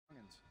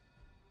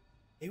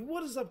Hey,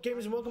 what is up,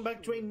 gamers, and welcome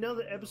back to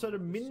another episode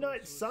of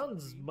Midnight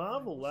Suns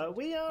Marvel.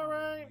 We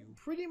are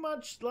pretty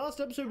much,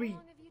 last episode we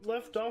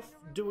left off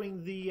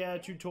doing the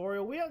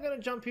tutorial. We are going to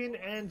jump in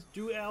and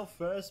do our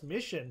first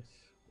mission,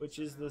 which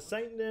is the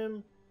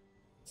Sanctum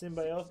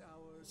Symbiotum.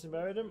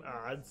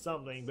 It's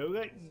something, but we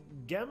got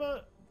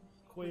Gamma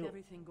Quill.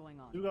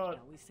 We got,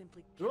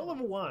 we're all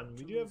level 1.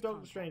 We do have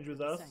Doctor Strange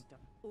with us.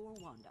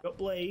 Got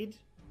Blade.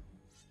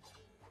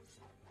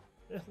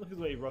 Look at the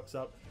way he rocks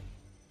up.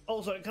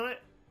 Also, can I...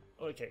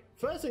 Okay,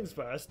 first things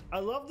first, I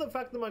love the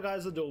fact that my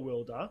guy's a dual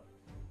wielder.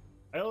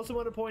 I also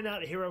want to point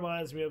out he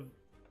reminds me of...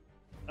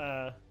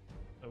 oh,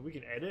 we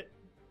can edit?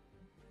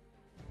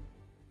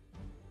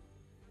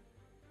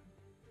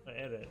 I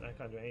edit, I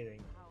can't do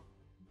anything.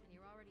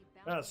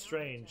 That's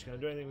Strange. Can I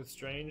do anything with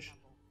Strange?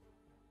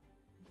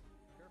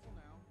 Careful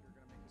now, you're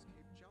gonna make this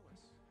cape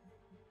jealous.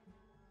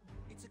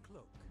 It's a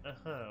cloak.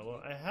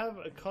 Well, I have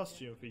a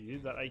costume for you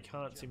that I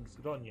can't seem to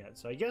put on yet,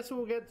 so I guess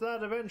we'll get to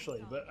that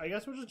eventually, but I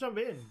guess we'll just jump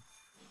in.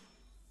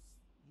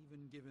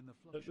 Even given the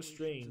Doctor fluctuations in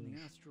Strange.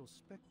 the astral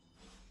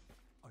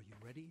Are you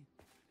ready?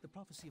 The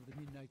prophecy of the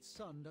midnight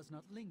sun does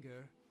not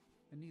linger,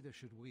 and neither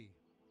should we.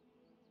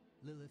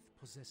 Lilith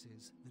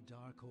possesses the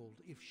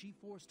Darkhold. If she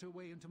forced her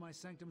way into my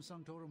Sanctum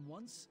Sanctorum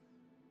once,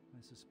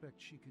 I suspect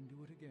she can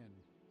do it again.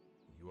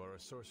 You are a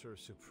sorcerer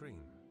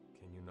supreme.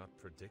 Can you not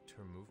predict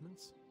her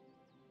movements?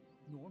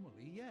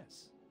 Normally,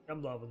 yes.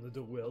 I'm loving the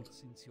dual wield.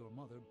 Since your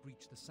mother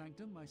breached the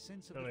Sanctum, my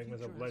sense of I'm the making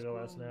future myself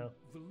has Legolas grown now.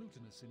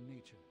 volutinous in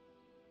nature.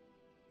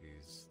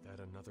 Is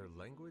that another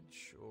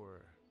language,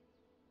 or...?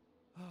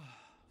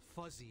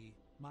 Fuzzy.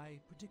 My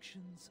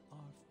predictions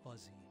are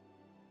fuzzy.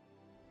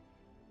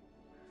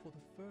 For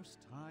the first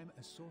time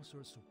as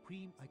Sorcerer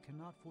Supreme, I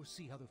cannot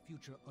foresee how the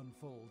future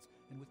unfolds,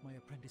 and with my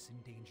apprentice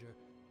in danger,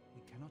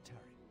 we cannot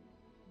tarry.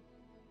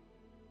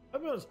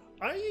 I'll be honest,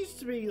 I used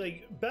to be,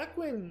 like, back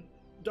when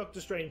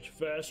Doctor Strange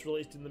first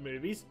released in the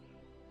movies,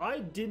 I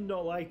did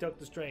not like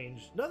Doctor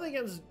Strange. Nothing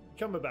against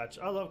Cumberbatch.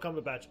 I love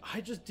Cumberbatch.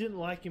 I just didn't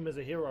like him as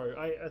a hero.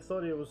 I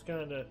thought he was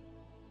kind of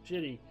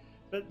shitty.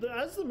 But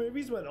as the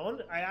movies went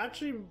on, I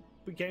actually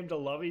became to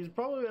love him. He's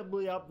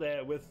probably up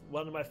there with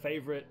one of my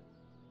favorite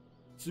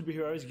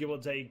superheroes, give or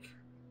take.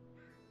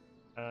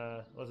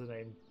 What's his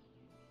name?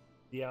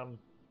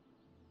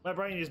 My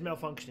brain is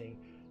malfunctioning.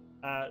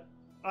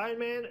 Iron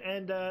Man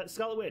and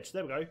Scarlet Witch.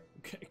 There we go.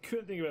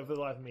 Couldn't think of it for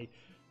the life of me.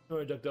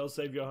 Alright, Doctor, I'll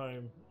save your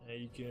home.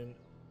 You can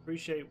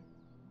appreciate...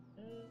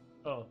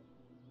 oh.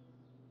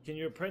 Can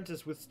your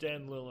apprentice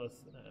withstand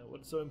Lilith?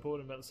 What's so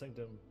important about the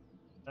Sanctum?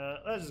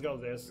 Let's just go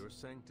with this. Your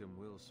Sanctum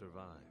will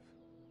survive.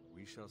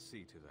 We shall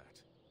see to that.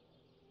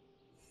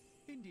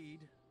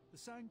 Indeed, the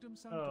Sanctum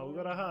Oh, we Sanctorum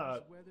got a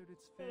heart. has weathered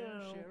its fair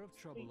Oh, share of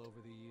trouble sweet.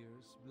 over the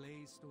years.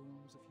 Blaze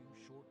storms, a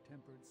few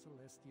short-tempered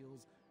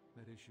celestials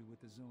that issue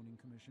with the zoning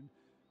commission.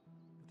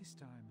 But this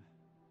time, it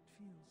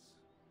feels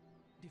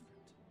different.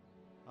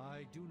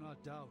 I do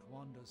not doubt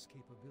Wanda's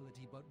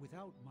capability, but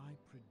without my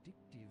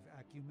predictive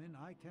acumen,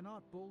 I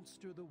cannot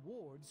bolster the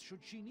wards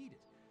should she need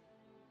it.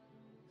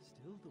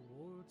 Still, the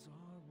wards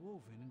are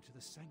woven into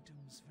the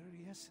Sanctum's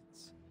very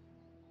essence.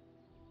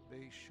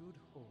 They should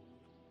hold.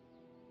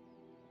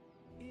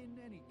 In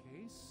any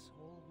case,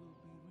 all will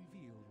be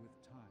revealed with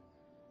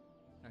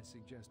time. I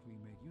suggest we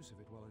make use of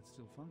it while it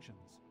still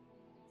functions.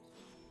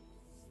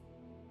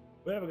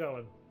 Where are we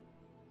going?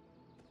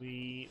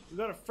 We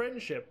got a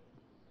friendship.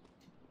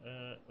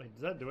 Wait,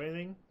 does that do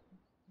anything?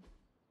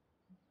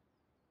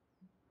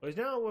 Well,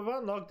 now we've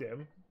unlocked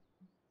him.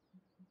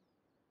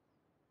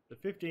 The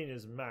 15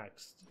 is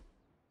maxed.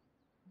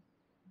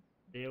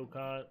 Still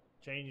can't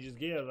change his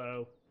gear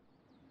though.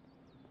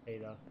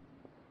 Hater.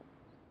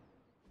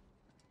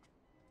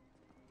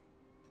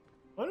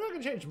 I wonder if I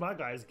can change my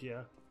guy's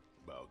gear.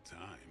 About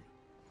time.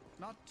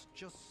 Not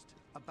just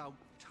about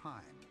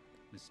time,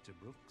 Mr.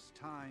 Brooks.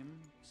 Time,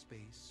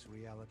 space,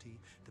 reality,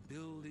 the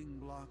building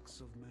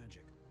blocks of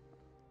magic.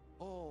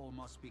 All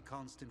must be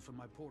constant for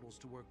my portals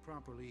to work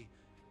properly.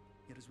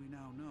 Yet as we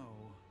now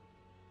know...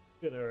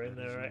 Get her in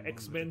that is there, no longer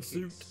X-Men the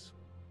suit. case.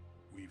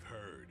 We've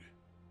heard.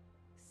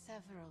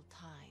 Several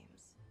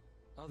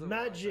times.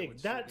 Magic,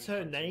 that's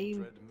her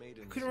name.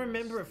 I couldn't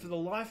remember it for the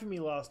life of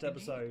me last Indeed.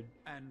 episode.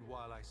 And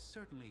while I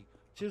certainly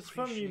She was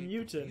from New appreciate the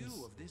Mutants.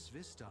 view of this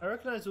vista, I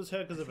recognized it was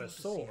her because I of her fail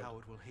to sword. see how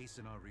it will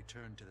hasten our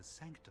return to the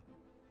Sanctum.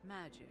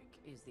 Magic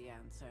is the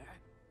answer.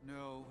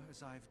 No,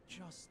 as I've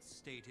just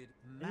stated,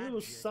 I knew it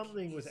was magic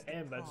something with is the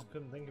M, but I just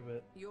problem. couldn't think of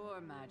it.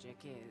 Your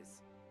magic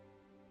is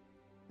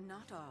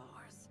not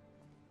ours.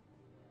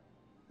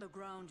 The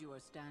ground you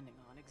are standing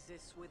on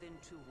exists within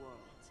two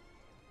worlds.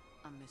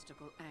 A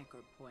mystical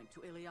anchor point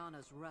to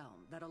Ileana's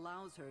realm that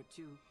allows her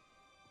to...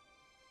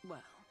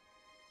 Well,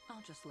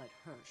 I'll just let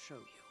her show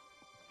you.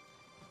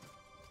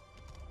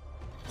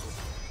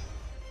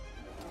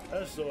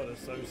 Her sword is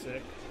so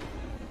sick.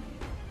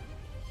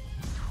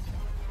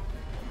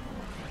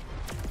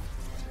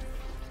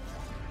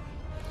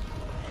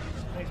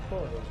 Next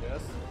portal,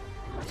 yes.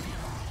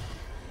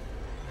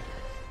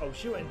 Oh,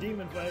 she went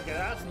demon fire. Okay,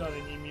 that's not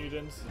in New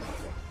Mutants.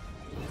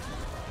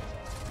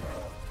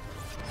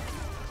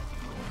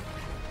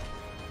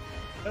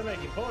 They're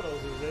making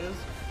portals as it is.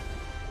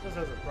 This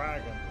has a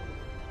dragon.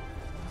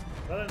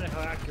 I don't know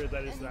how accurate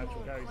that is to the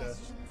actual character.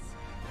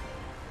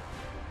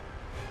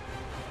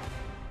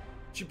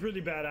 She's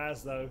pretty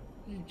badass though.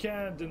 You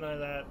can't deny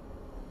that.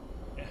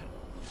 Yeah,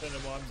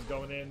 Venom One's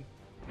going in.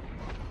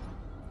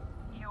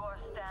 You are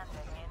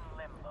standing in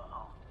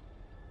limbo.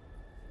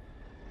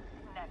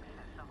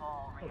 Nexus of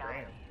all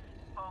realities,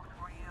 both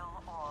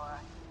real or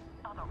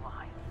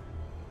otherwise.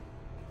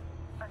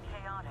 A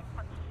chaotic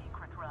but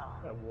secret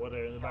realm. That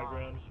water in the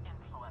background. The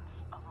influence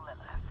of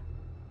Lilith.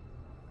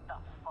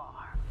 Thus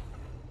far.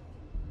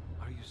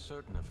 Are you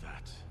certain of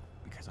that?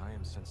 Because I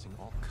am sensing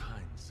all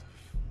kinds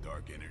of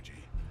Dark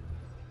energy.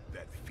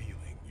 That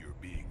feeling you're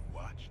being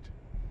watched.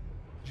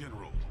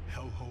 General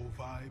hellhole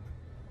vibe.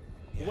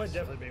 Yes. We're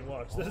definitely being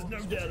watched. There's no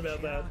doubt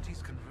about that.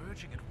 Realities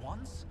converging at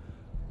once?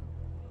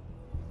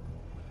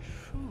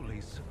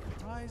 Truly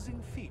surprising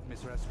feat,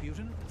 Miss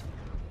Rasputin.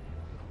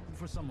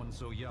 For someone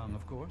so young,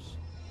 of course.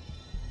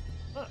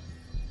 Huh.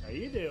 How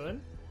you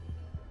doing?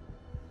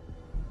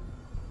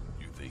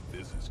 You think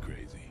this is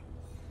crazy?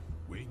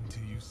 Wait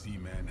until you see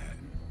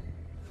Manhattan.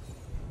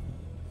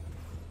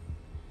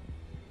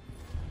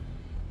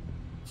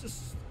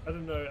 Just, I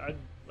don't know.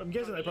 I'm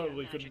guessing they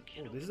probably couldn't.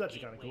 Oh, this is actually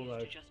kind of cool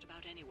though. Just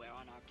about anywhere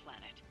on our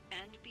planet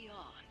and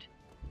beyond.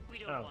 We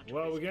don't Oh, want to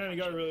well, risk we're going to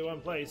go touching really the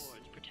one place.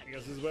 hordes I protecting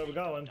guess this is the where we're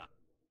going. Sanctum.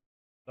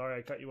 Sorry,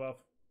 I cut you off.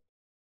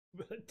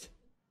 But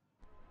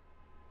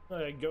I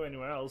can't go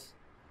anywhere else.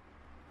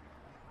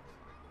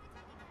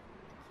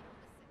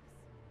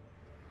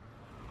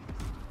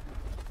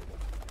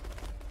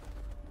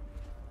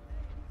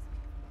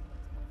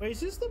 Wait, is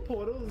this the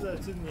portal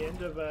that's in the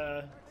end of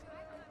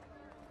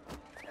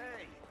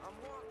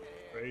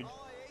Rude.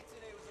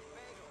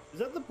 Is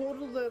that the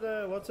portal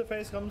that what's her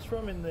face comes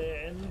from in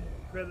the end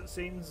credit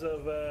scenes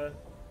of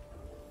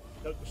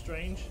Doctor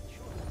Strange?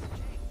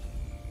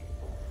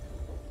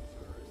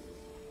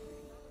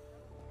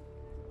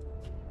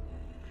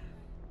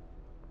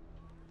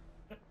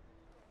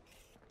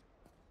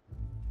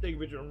 Take a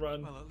picture and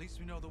run. Well, at least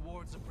we know the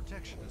wards of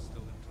protection is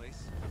still in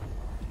place.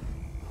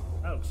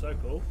 That looks so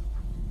cool.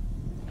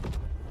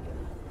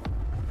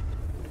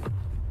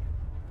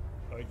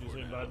 Sorry, too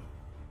soon, bud.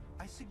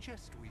 I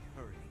suggest we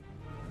hurry.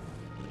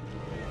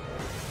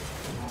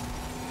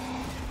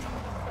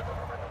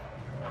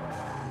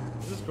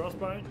 Is this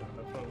crossbow? No,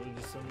 that's probably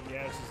just some,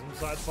 yeah, it's just some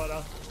side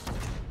spotter.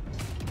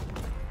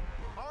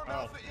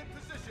 Oh.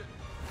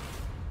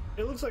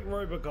 It looks like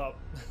Robocop.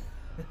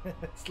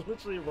 It's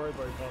literally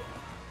Robocop.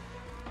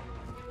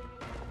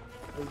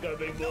 Let's go,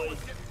 big boy.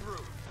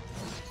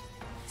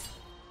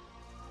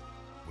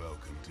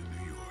 Welcome to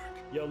New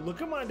York. Yo,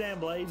 look at my damn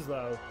blades,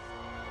 though.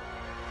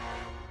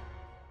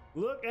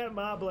 Look at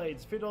my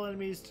blades. Fit all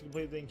enemies to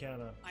complete the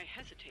encounter. I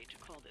hesitate to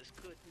call this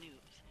good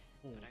news,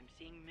 but I'm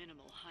seeing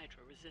minimal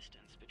Hydra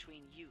resistance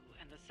between you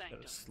and the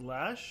Sanctum.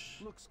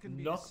 Slash, Looks can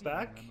be knock deceiving,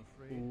 back. I'm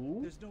afraid. Ooh.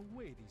 There's no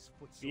way these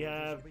foot We soldiers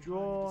have are behind the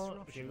draw.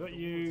 disruption Okay, we of got the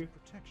you. wards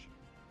of protection.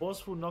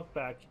 Forceful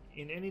knockback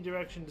in any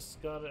direction.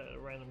 Discard at a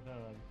random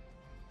card.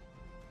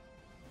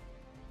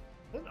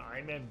 Is that an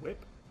Iron Man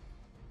whip?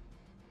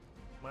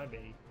 Might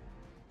be.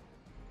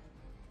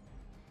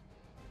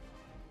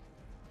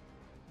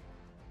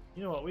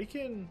 You know what? We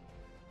can.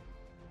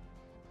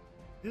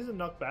 This is a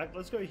knockback.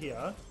 Let's go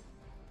here.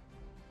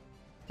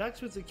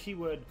 Attacks with the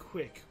keyword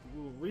quick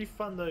will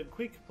refund the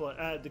quick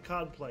play, the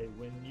card play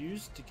when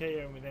used to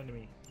KO an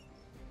enemy.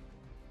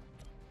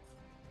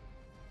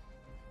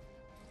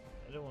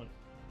 I don't want.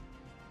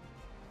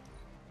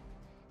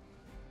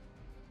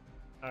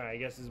 Alright, I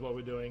guess this is what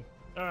we're doing.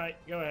 Alright,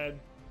 go ahead.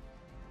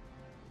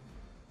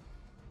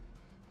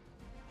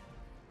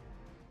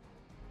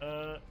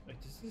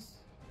 Wait, does this.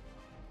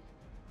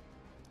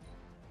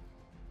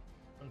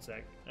 One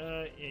sec.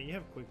 Yeah, you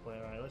have quick play.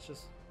 Alright, let's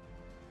just.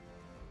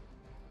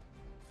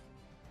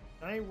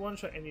 I one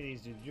shot any of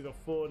these dudes. You got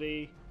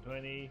 40,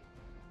 20.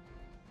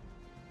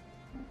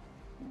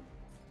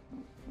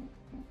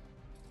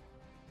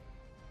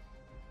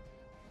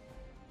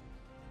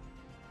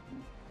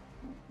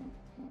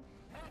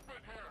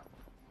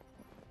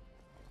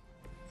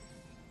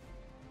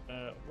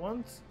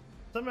 Once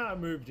somehow I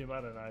moved him. I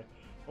don't know.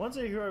 Once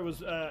a hero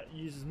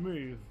uses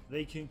move,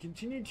 they can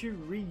continue to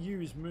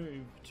reuse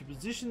move to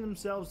position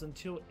themselves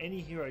until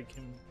any hero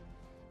can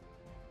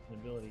an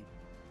ability.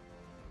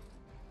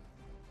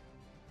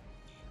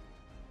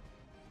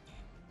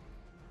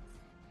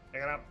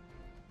 Pick it up.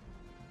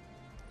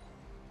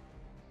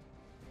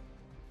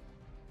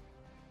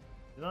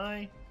 Did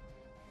I?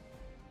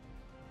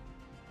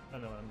 I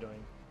know what I'm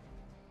doing.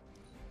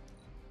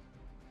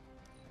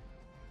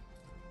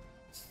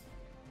 It's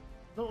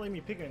not letting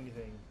me pick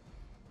anything.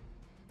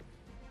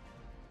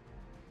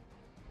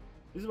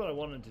 This is what I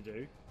wanted to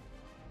do.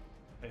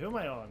 Hey, who am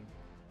I on?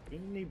 We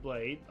didn't need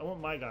blade. I want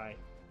my guy.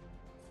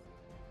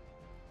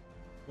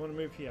 I want to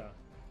move here.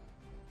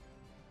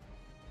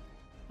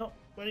 Not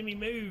letting me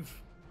move.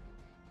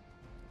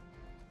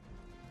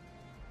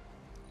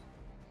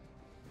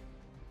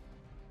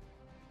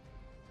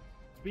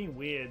 It's being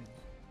weird.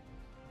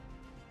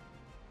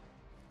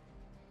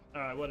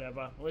 Alright,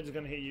 whatever. We're just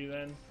gonna hit you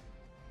then.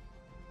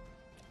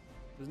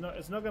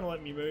 It's not gonna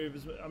let me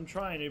move. I'm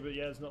trying to, but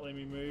yeah, it's not letting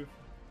me move.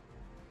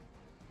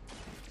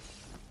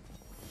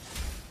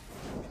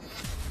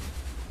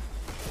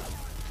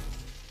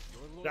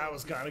 That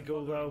was kind of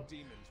cool though.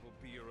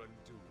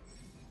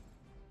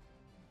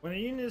 When a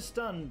unit is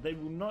stunned, they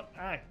will not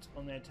act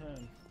on their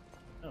turn.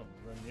 Oh,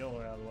 run the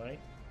other out of the way.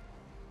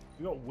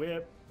 We got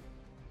whip.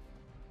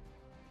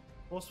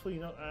 Forcefully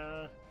not.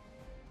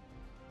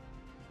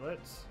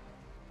 Let's.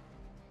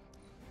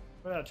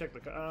 Well, check the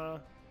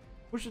car.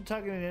 Push the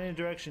target in any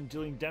direction,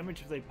 dealing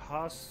damage if they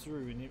pass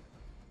through.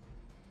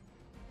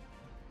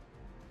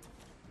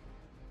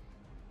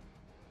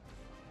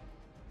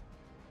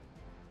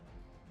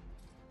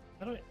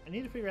 And I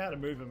need to figure out how to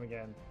move him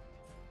again.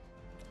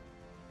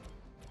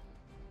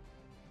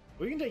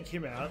 We can take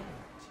him out.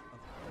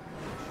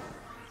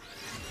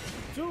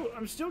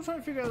 I'm still trying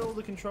to figure out all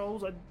the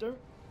controls. The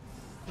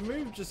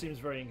move just seems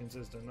very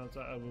inconsistent. That's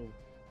I will.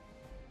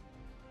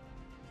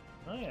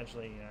 I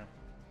actually, yeah.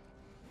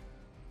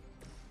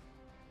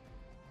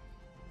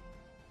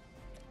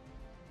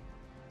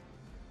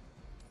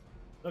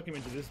 Knock him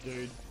into this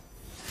dude.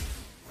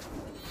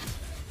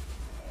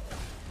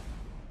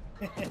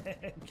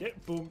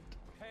 Get bumped.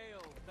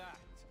 Hail that.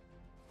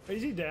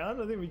 Is he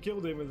down? I think we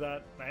killed him with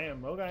that.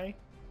 Damn, okay.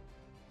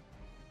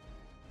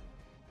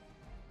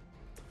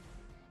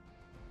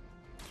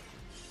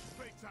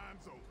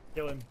 Time's over.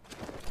 Kill him.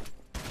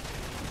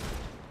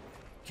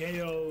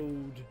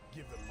 KO'd.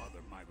 Give the mother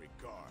my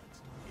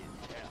regards in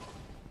hell.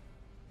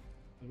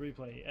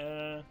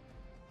 Replay.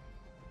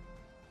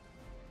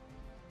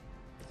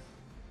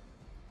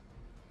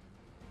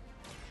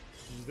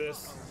 Use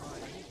this.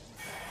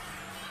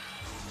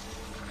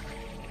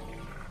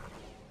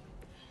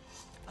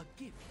 A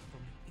gift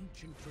from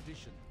ancient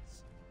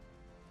traditions.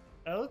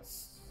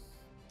 Let's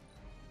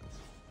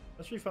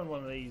refund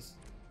one of these.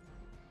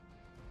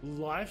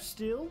 Life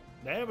steal?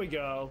 There we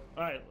go.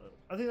 Alright,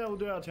 I think that will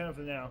do our turn for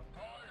now.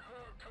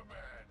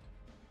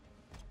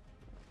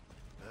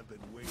 I've been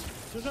waiting.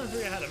 Just trying to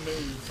figure out how to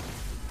move.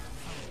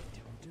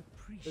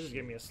 This just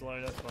give me a slow,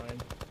 that's fine.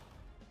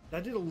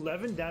 That did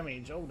 11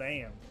 damage. Oh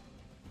damn.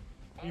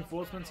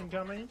 Reinforcements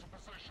incoming.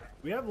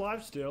 We have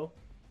life steal.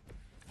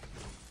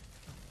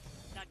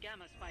 That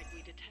gamma spike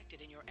we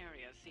detected in your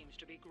area seems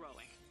to be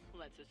growing.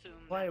 Let's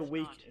assume Player that's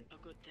weak. not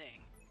a good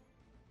thing.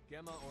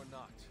 Gamma or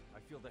not, I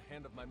feel the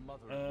hand of my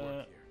mother at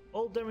work here.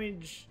 All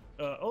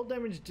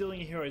damage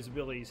dealing heroes'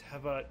 abilities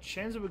have a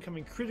chance of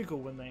becoming critical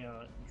when they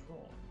are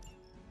drawn.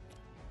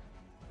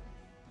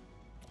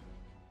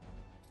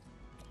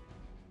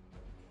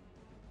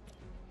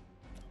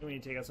 We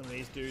need to take out some of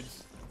these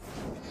dudes.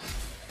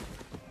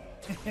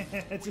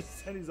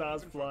 Just sent his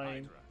ass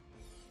flying.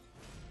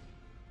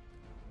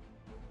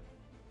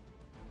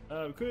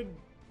 We could.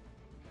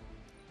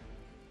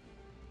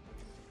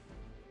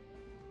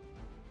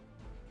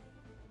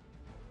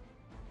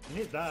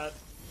 Hit that.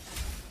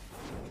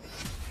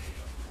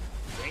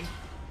 Dang.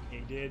 He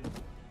did.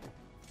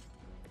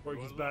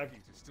 Broke his back. To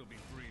still be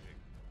breathing.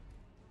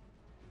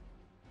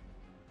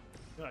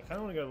 No, I kind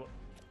of want to go.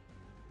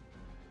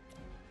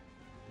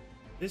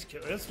 This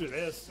kill. Let's do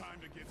this.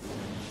 Time to get.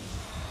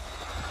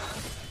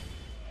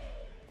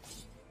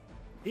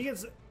 He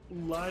gets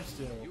life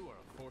steal. You are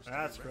a force.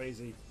 That's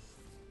crazy.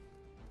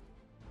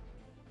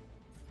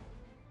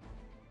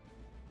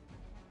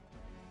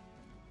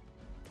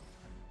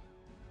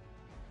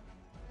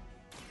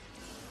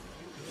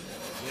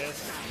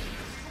 Yes.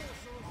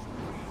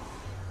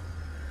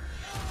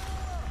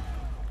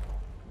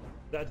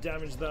 That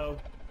damage, though,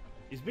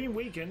 he's being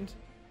weakened.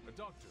 A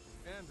doctor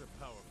and a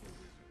powerful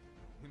wizard.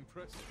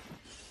 Impressive.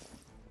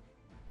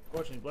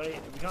 Fortunately, Blade,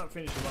 we can't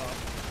finish him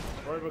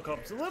off.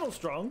 Robocop's a little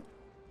strong.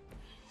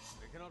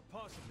 They cannot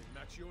possibly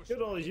match your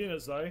Get all these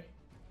units, though.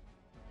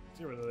 Let's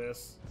get rid of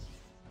this.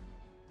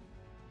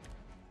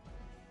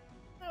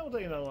 We'll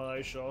take another one of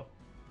those, sure.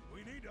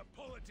 We need to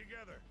pull it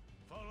together.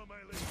 Follow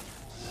my lead.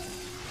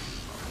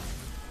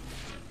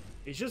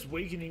 He's just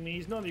weakening me.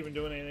 He's not even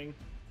doing anything.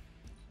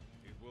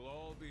 It will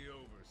all be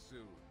over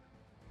soon.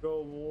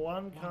 Draw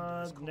one card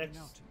Wanda's calling next.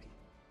 out to me.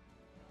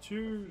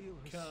 2 I feel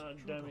a card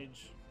struggle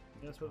damage.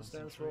 That's what it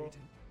stands for.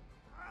 Concentrate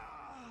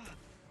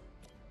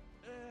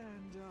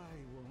and I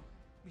won't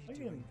be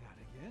doing that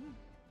again.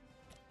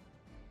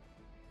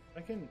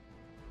 I can.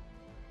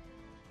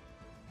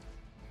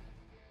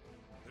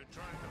 They're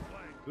trying to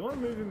flank. We want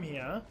to move him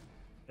here.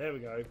 There we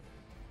go.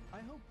 I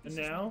hope And this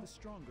is now? not the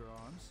stronger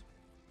arms.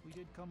 We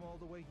did come all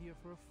the way here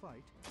for a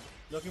fight.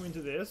 Knock him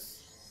into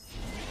this.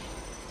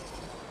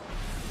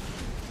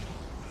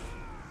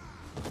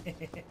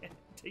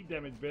 Take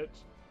damage, bitch.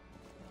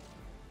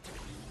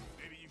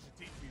 Maybe you should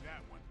teach me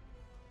that one.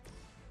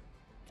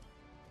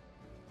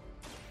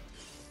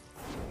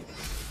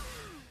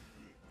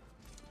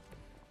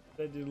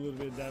 That did a little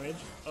bit of damage.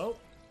 Oh,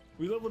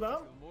 we leveled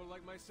up. Feel more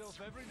like myself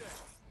every day.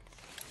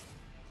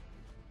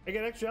 I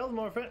get extra health,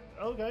 more effect.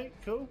 Okay,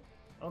 cool.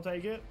 I'll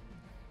take it.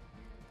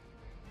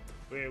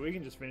 Yeah, we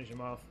can just finish him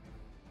off.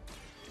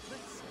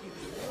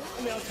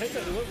 I mean, I'll take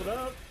that. We leveled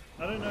up.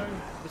 I don't know.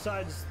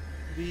 Besides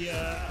the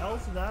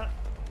health and that,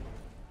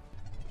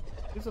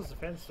 this is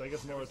defense, so I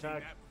guess more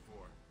attack.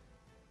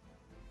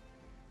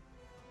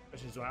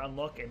 Actually, do I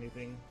unlock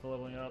anything for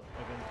leveling up?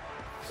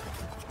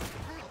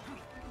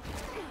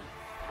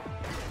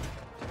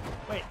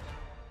 Wait.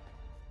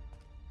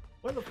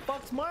 Where the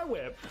fuck's my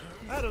whip?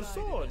 I had a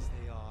sword. As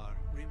they are,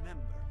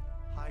 remember,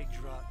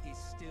 Hydra is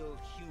still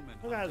human.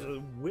 That has a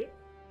whip.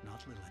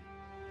 Not Lilith.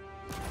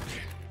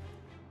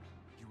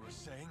 You were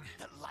saying?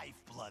 The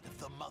lifeblood of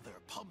the mother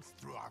pumps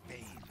through our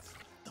veins.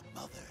 The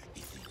mother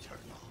is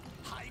eternal.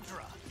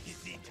 Hydra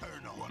is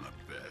eternal. Wanna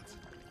bet?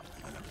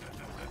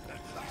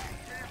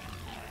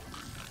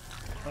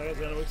 Oh, it's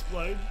gonna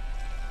explode.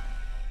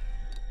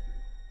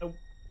 Oh.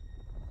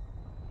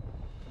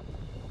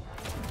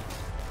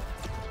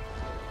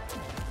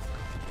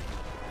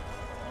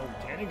 Oh,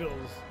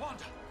 tentacles.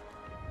 Wanda!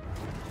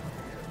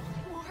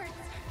 Wards,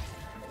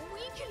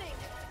 weakening.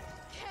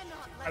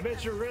 Cannot let I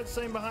bet you regret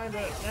staying behind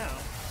it now.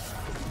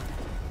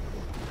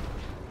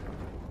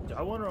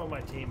 I want her on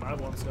my team. I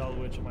want Scarlet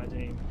Witch on my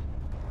team.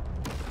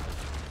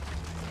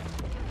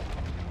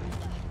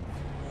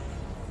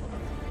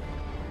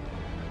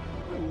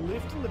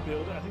 Lifting the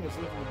building. I think it's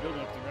lifting the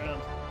building off the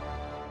ground.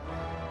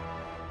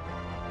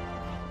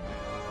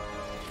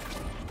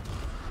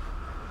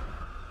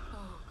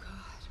 Oh,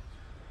 God.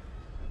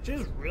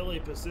 She's really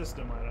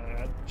persistent, might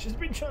I add. She's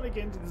been trying to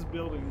get into this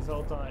building this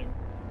whole time.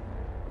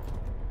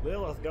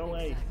 Lilith, go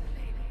away.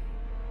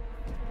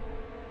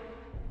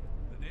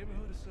 The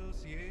Neighborhood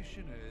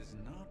Association is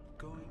not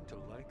going to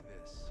like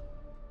this.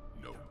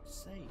 No.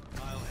 Say.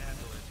 I'll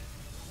handle it.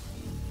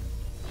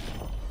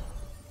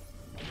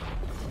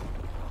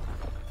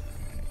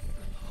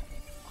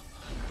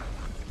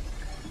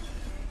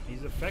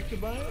 He's affected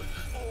by it?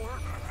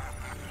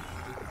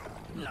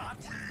 Not.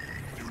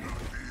 Do not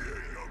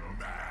fear your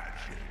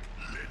magic,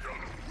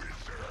 little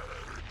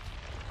wizard.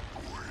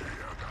 We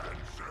have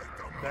answered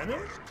the Venom?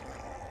 mother's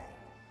call.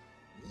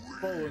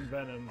 Fallen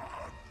Venom.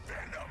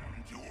 Venom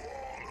to all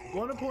who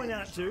Want to point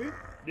out too,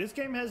 this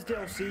game has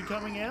DLC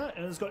coming out,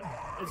 and it's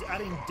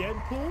adding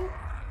Deadpool,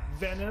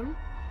 Venom,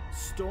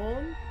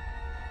 Storm,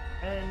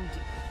 and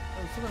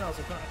someone else.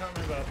 I can't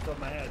remember off the top of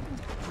my head.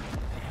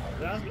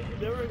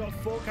 They've already got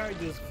 4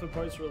 characters for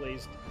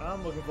post-release.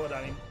 I'm looking forward to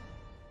adding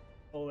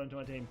all of them to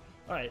my team.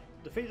 Alright,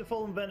 defeat the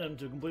Fallen Venom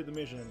to complete the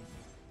mission.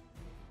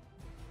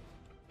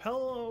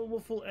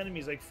 Powerful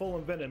enemies like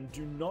Fallen Venom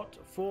do not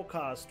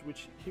forecast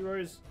which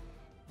hero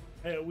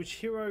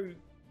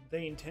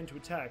they intend to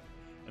attack,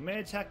 and may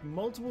attack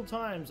multiple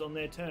times on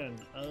their turn.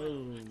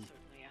 Oh.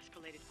 Certainly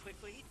escalated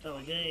quickly.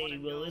 Okay,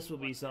 well this will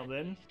be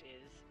something.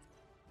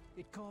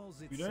 It calls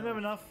We itself don't have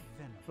enough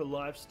Venom. for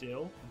life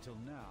steal. Until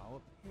now,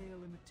 a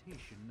pale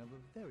imitation of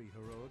a very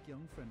heroic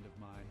young friend of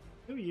mine.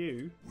 Who are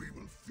you? we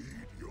will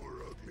feed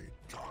your ugly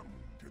tongue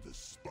to the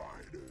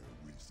spider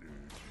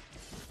wizard.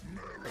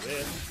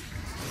 There.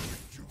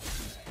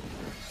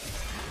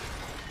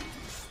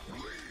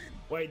 Spleen.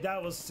 Wait,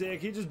 that was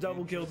sick. He just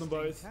double killed them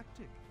both.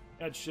 Tactic.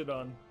 Had shit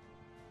on.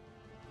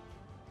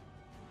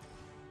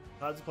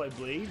 Hard to play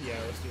bleed? Yeah,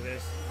 let's do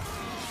this.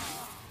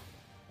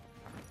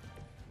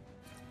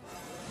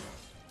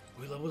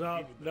 We leveled up.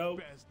 Even the Nope.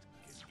 best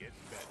can get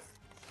better.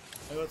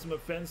 I got some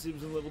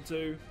offensives in level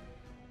 2.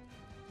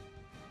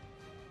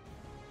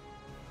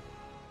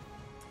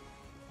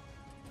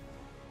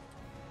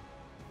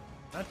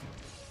 What?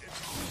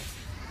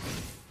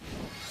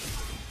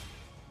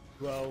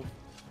 12.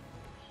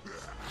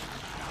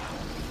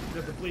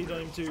 Got the bleed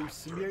on him too.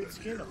 Symbiote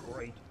skin? Oh,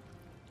 great.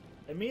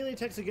 A melee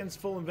attacks against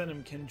Fallen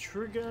Venom can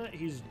trigger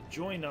his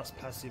Join Us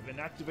passive and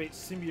activate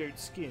Symbiote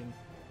Skin.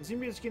 When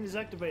Symbiote Skin is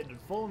activated,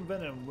 Fallen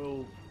Venom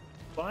will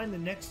bind the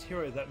next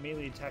hero that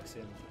melee attacks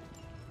him.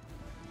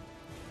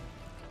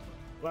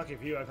 Lucky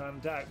for you, I can't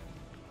attack.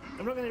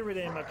 I'm not going to get rid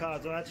of any of my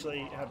cards. I'm actually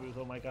happy with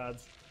all my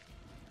cards.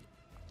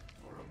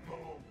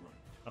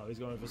 Oh, he's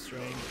going for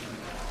stream.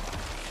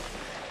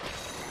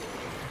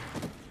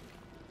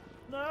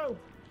 No!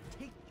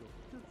 Take your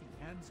filthy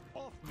hands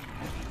off me.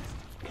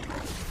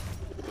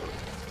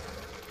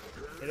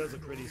 It does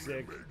look pretty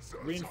sick.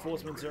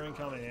 Reinforcements are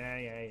incoming.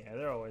 Yeah,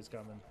 they're always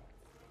coming.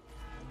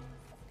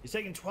 He's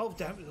taking 12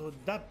 damage. Oh,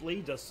 that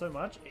bleed does so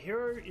much. A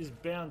hero is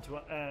bound to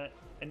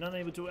and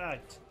unable to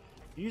act.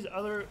 Use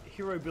other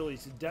hero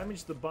abilities to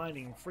damage the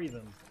binding and free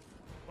them.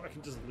 Or I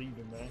can just leave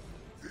him there.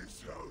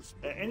 This house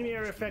Enemy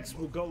area effects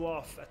will go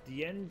off at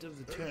the end of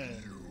the turn.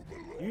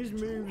 Use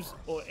moves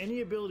or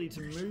any ability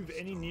to move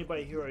any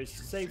nearby heroes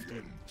to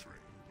safety.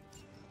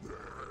 Then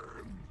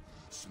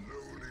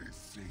slowly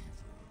savor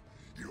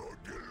your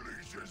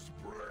delicious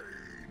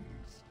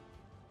brains.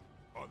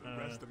 Are the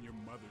rest of your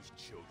mother's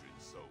children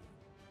so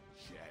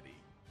chatty?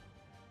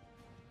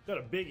 Got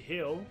a big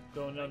hill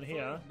going on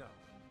here.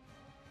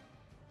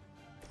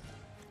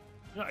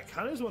 No, I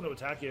kind of just want to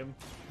attack him.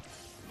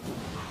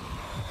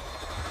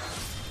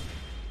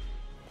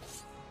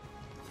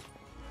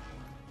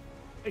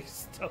 Hey,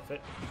 stop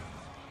it.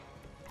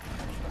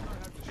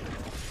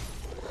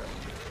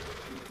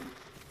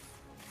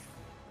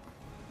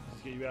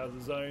 Just get you out of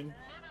the zone.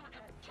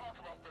 Talk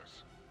about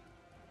this.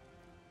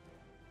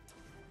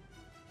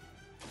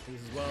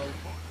 these as well.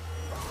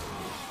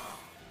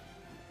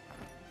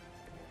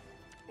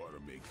 Ought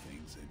to make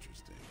things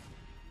interesting.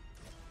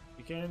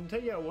 We can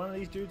take out one of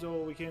these dudes,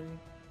 or we can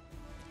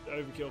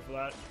overkill for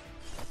that.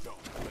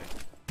 Don't play.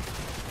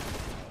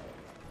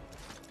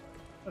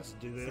 Let's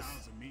do this.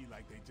 Sounds to me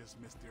like they just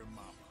missed their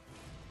mama.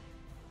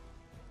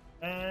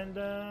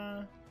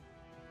 And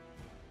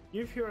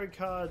give hero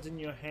cards in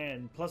your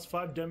hand, plus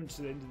 5 damage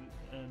to the end of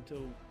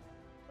until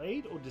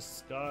played or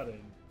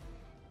discarded.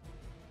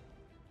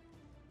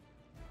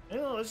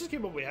 Yeah, let's just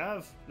keep what we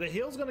have. The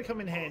heal's going to come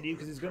in handy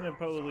because he's going to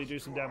probably do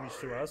some damage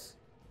to us.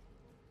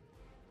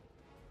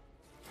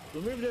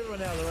 We'll move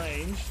everyone out of the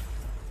range.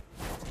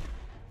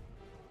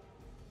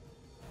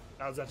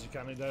 That was actually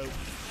kind of dope.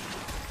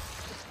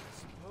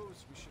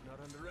 Suppose we should not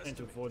underestimate. And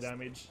took 4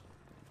 damage.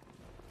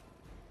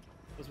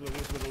 This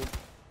little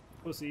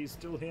pussy's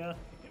still here.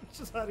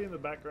 Just hiding in the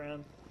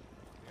background.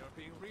 They are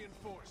being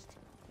reinforced.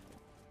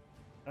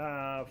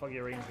 Ah, fuck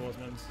your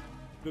reinforcements.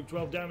 Took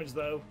 12 damage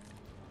though.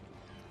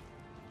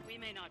 We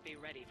may not be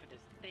ready for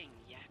this thing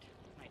yet.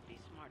 Might be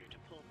smarter to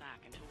pull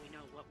back until we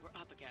know what we're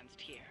up against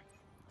here.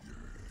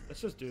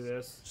 Let's just do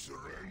this.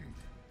 Surrender.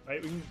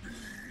 Right, we can...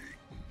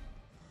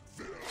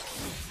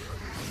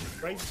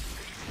 Right.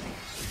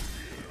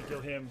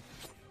 Kill him.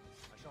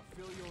 I shall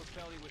fill your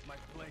belly with my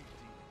plague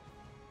demon.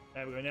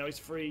 There we go, now he's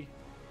free.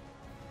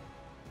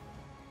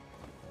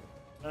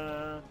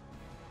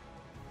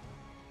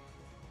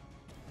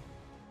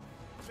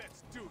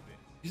 Let's do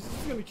this. Is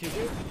this gonna kill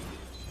you?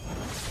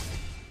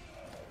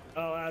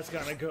 Oh, that's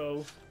gonna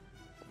go.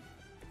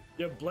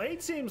 Your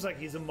Blade seems like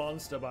he's a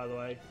monster, by the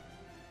way.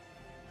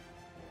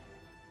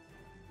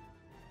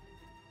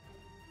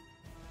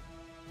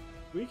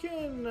 We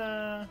can,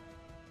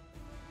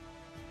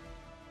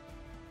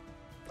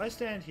 if I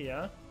stand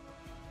here.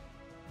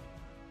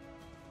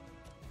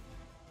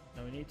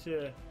 Now we need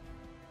to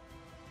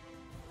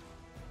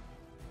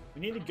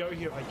go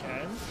here if I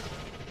can.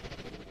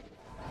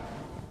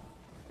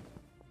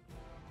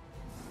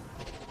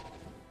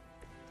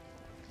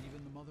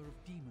 Even the mother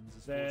of demons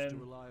is Then- forced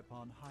to rely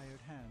upon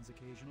hired hands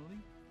occasionally.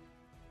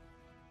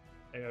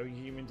 There we go,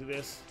 get him into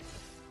this.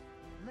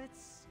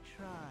 Let's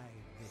try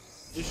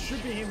this. This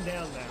should be him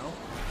down now.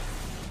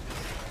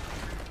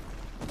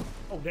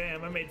 Oh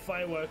damn, I made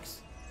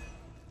fireworks.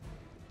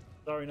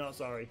 Sorry, not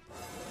sorry.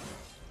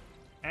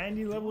 And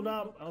he leveled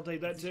up. I'll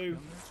take that too.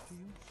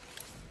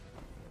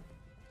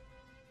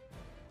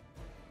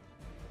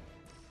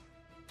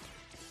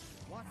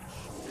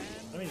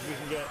 That means we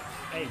can get...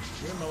 Hey,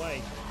 you're in my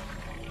way.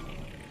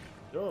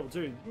 They're level 2.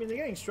 I mean, they're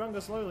getting stronger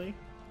slowly.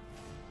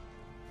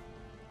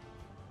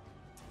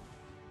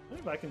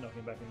 Maybe I can knock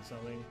him back into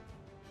something.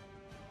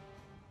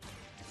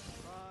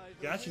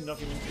 You can actually knock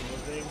him into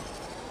one thing.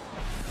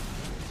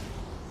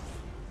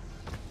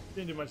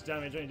 Didn't do much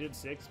damage, only did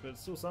 6, but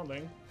it's still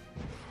something.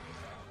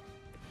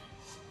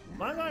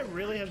 My guy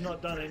really has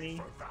not done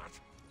any.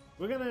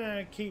 We're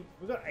gonna keep...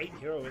 We've got 8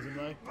 heroism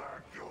though.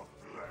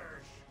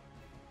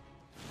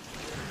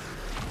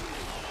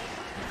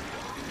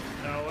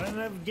 No,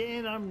 and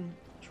again I'm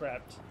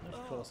trapped.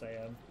 Of course I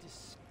am.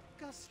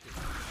 Disgusting.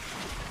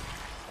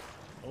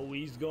 Oh,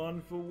 he's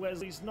gone for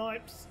Wesley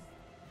Snipes.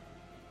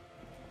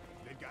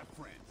 They've got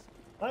friends.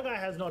 That guy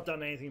has not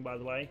done anything, by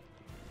the way.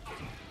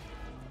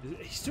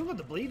 He's still got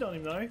the bleed on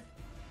him though.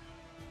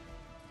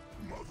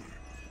 Mother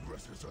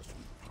blesses us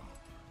with power.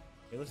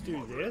 Okay, let's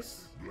do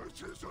this.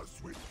 Blesses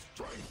us with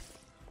strength.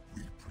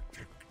 We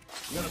protect.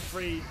 We're gonna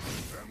free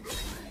And the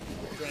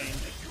reward Strange.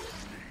 is your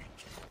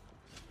meat.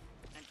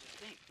 And to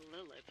think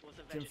Lilith was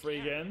a him free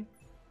vegetarian. again.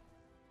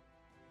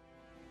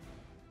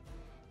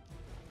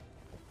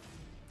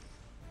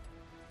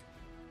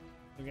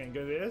 We're gonna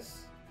go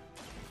this.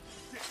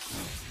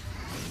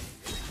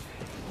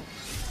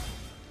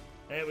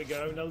 There we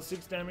go, another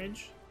 6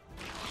 damage.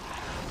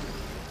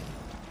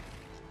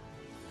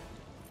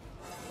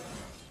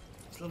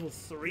 It's level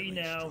 3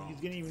 now.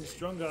 He's getting even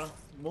stronger.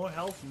 More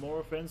health,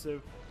 more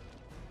offensive.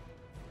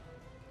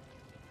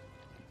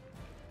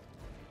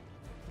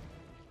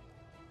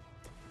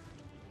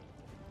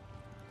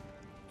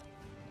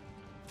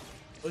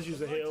 Let's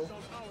use a heal.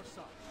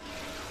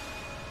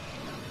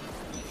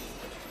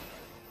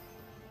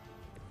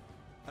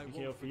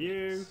 Heal for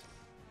you.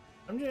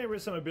 I'm gonna get rid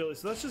of some abilities,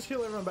 so let's just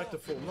heal everyone back to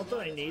full. Not that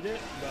I need it,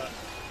 but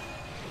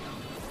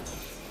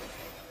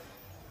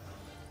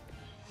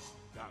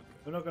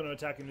we're not going to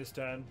attack him this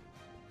turn.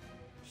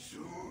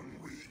 Soon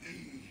we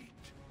eat.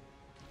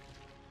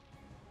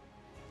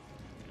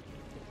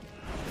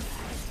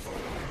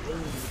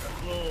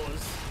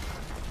 Claws.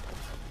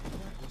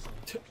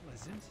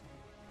 Pleasant.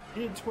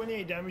 He did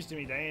 28 damage to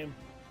me, damn.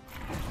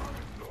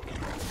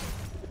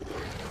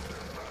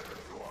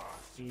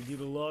 He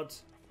did a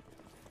lot.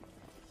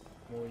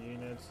 More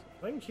units.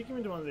 If I can kick him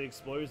into one of the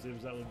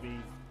explosives, that would be...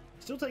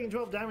 Still taking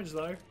 12 damage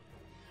though.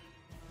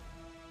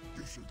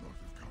 You should not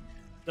have come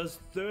here. Does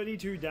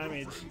 32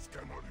 damage. Your friends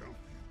cannot help you.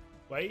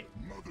 Wait.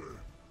 Mother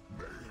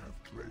may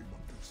have claim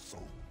on your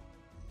soul,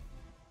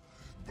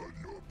 but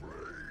your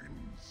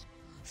brains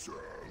shall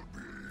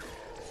be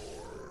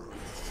ours.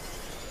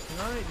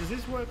 Does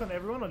this work on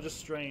everyone or just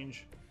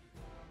Strange?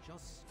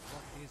 Just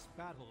what this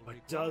battle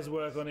It does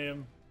work on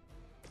him.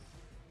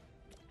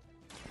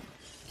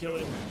 Kill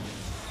him.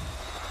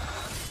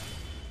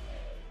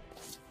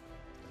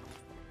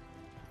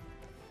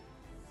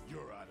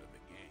 You're out of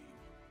the game.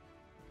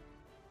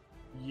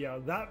 Yeah,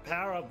 that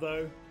power up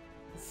though.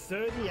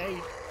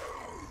 38.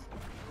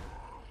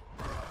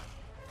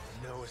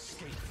 No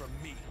escape from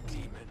me,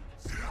 demon.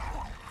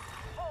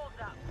 Hold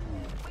up.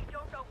 We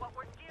don't know what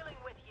we're dealing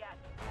with yet.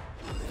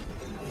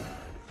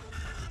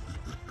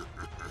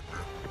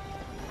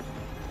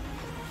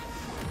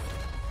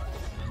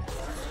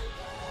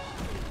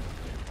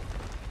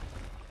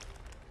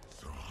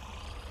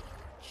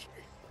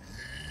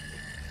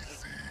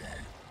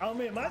 I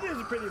mean, my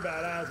dude's pretty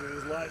badass with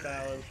his light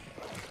powers.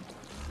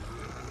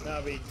 Now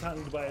be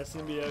tongued by a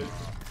symbiote.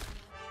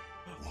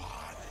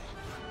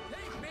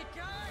 Hey, big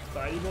guy!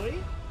 Spidey boy?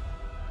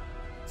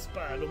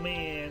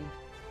 Spider-Man.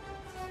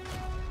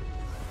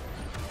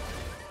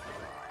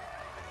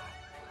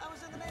 I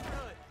was in the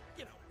neighborhood.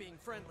 You know, being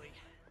friendly.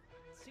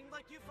 Seemed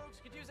like you folks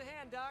could use a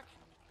hand, Doc.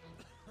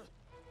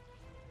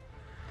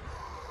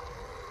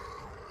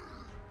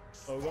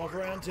 Oh, we're going for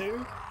round 2?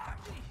 Jeez,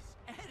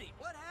 Eddie,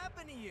 what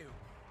happened to you?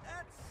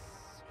 That's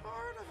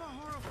part of a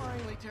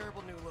horrifyingly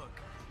terrible new look.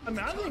 I mean,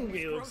 I think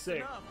he looks sick.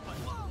 Enough, but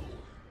whoa!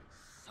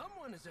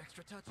 Someone is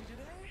extra touchy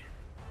today.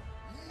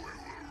 We will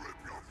rip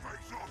your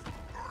face off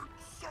and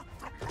suck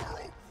the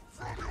marrow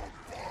from your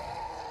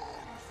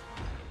bones!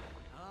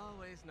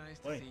 Always nice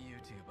to Wait. see you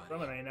too, buddy.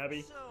 Someone ain't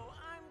Abby. So,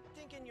 I'm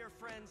thinking your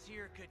friends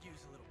here could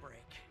use a little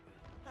break.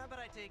 How about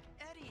I take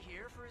Eddie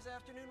here for his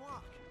afternoon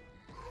walk?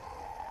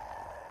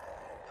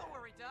 Don't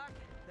worry, Doc.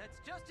 That's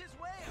just his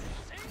way of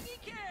saying he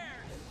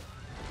cares!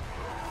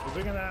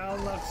 We're gonna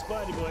unlock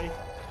Spidey boy.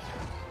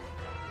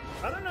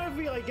 I don't know if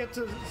we like get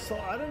to. So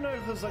I don't know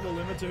if there's like a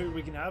limit to who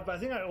we can have, but I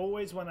think I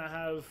always want to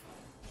have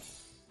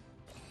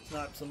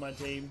Snipes on my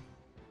team.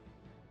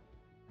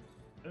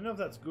 I don't know if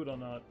that's good or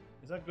not.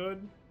 Is that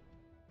good?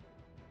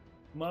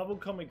 Marvel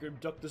Comic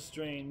Group, Doctor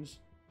Strange,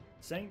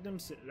 Sanctum.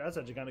 That's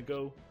actually gonna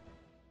go.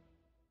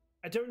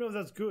 I don't know if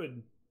that's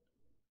good.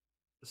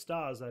 The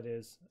stars, that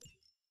is.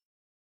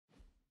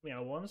 I mean, I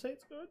want to say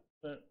it's good,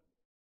 but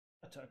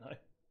I don't know.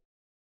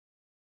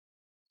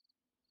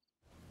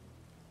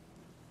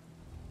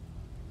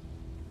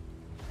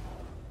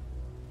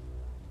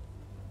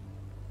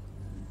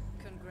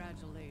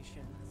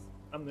 Congratulations.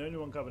 I'm the only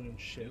one covered in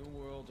shit. New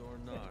world or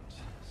not,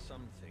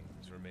 some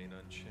things remain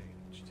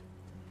unchanged.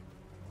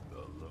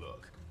 The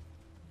look.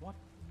 What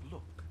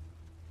look?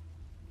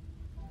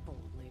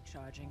 Boldly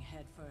charging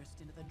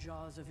headfirst into the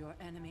jaws of your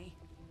enemy.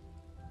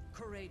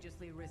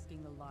 Courageously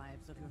risking the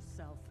lives of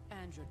yourself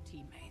and your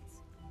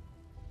teammates.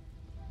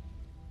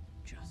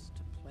 Just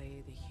to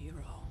play the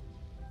hero.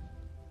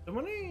 I'm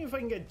wondering if I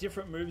can get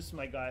different moves to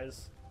my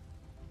guys.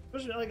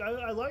 Especially, like,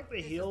 I like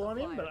the heal on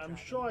him, but I'm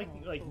sure I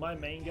can, like, my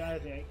main guy, I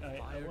think I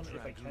wonder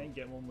if I can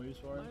get more moves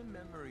for him. My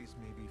memories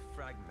may be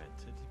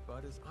fragmented,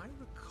 but as I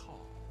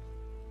recall,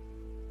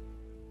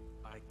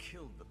 I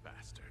killed the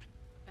bastard.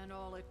 And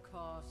all it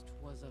cost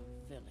was a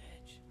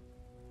village.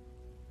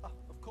 Ah,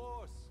 of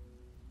course.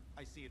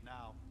 I see it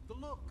now. The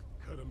look.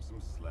 Cut him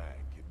some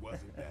slack. It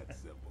wasn't that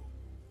simple.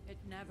 It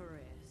never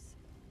is.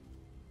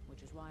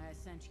 Which is why I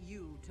sent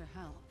you to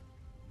help.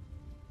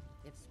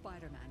 If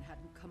Spider-Man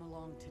hadn't come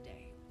along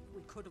today,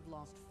 we could have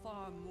lost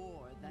far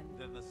more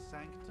than The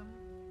Sanctum?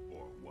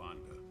 Or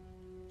Wanda.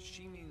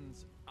 She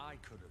means I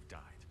could have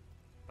died.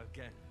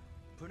 Again,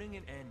 putting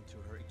an end to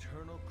her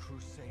eternal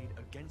crusade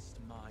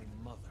against my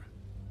mother.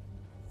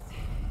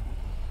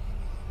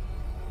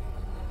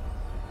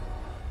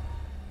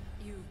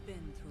 You've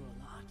been through a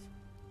lot.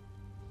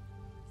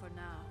 For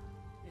now,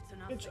 it's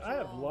enough. Bitch, that I you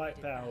have all light made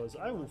it back powers.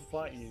 in I will one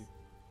fight piece. you.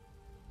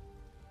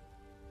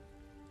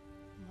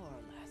 More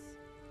or less.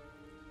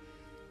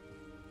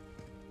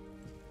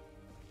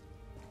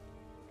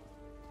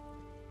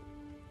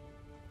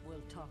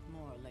 We'll talk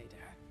more later.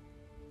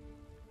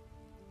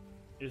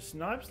 Yeah,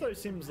 Snipes though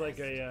seems like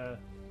a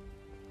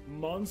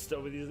monster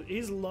with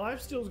his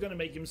life steal is going to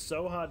make him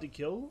so hard to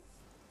kill.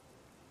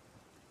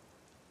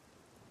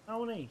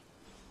 How many?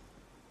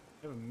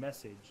 I have a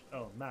message.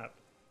 Oh, map.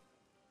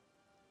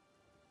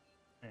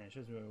 And it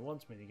shows me where it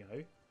wants me to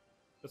go.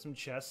 Got some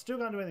chests. Still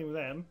can't do anything with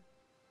them.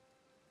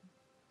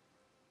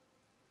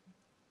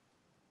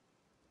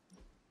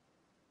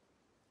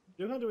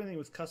 Still can't do anything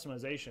with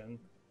customization.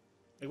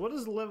 Like, what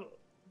does level?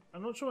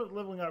 I'm not sure what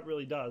leveling up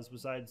really does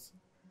besides.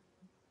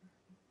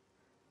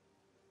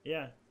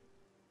 Yeah.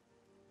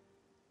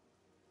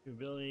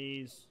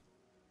 Abilities.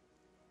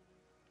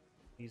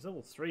 He's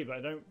level 3, but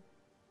I don't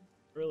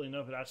really know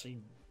if it actually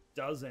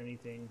does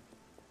anything.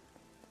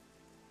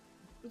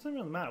 Just tell me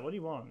on the map. What do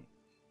you want?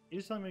 You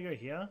just telling me to go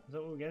here? Is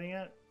that what we're getting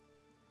at?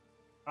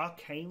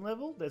 Arcane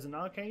level? There's an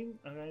arcane?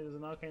 Okay, there's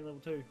an arcane level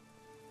 2.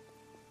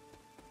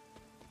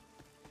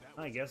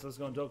 I guess let's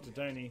go and talk to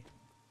Tony.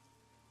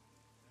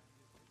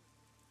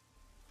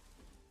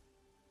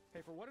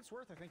 Hey, for what it's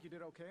worth, I think you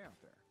did okay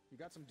out there. You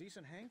got some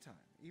decent hang time,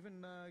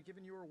 even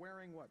given you were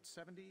wearing, what,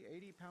 70,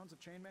 80 pounds of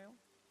chainmail?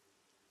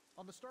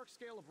 On the Stark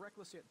scale of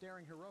reckless yet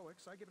daring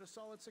heroics, I give it a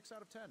solid 6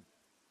 out of 10.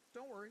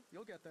 Don't worry,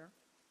 you'll get there.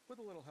 With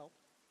a little help.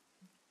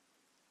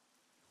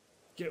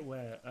 Get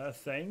where?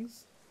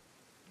 Things?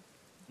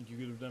 Think you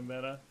could have done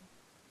better?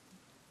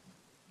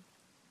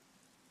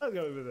 I'll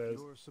go with this.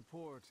 Your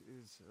support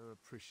is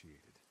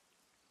appreciated.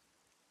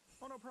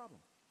 Oh, no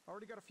problem.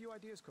 Already got a few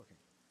ideas cooking.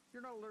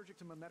 You're not allergic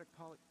to mimetic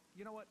poly...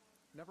 You know what?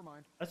 Never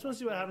mind. I just want to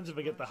see what happens if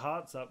I get the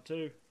hearts up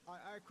too.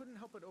 I couldn't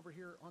help but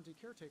overhear Auntie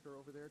Caretaker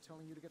over there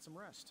telling you to get some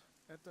rest.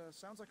 That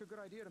sounds like a good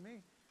idea to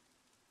me.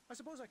 I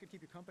suppose I could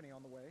keep you company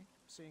on the way,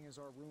 seeing as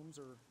our rooms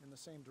are in the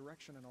same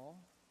direction and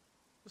all.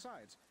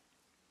 Besides,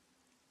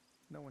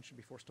 no one should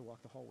be forced to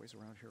walk the hallways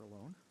around here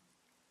alone.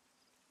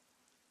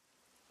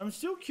 I'm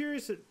still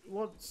curious at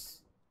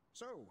what's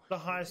the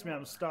highest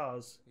amount of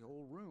stars. The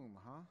old room,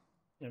 huh?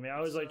 I mean,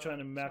 I was like trying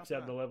to max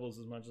out the levels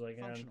as much as I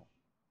can. Functional.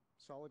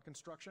 Solid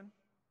construction.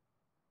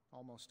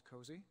 Almost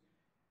cozy.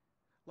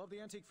 Love the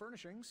antique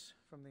furnishings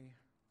from the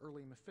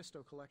early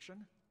Mephisto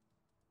collection.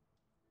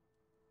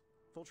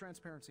 Full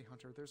transparency,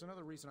 Hunter, there's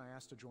another reason I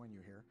asked to join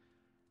you here,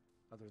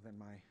 other than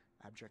my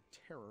abject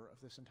terror of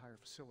this entire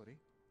facility.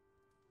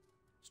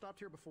 Stopped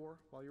here before,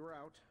 while you were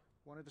out.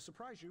 Wanted to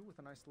surprise you with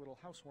a nice little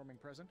housewarming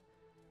present.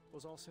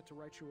 Was all set to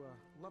write you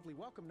a lovely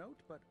welcome note,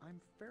 but I'm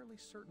fairly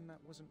certain that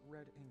wasn't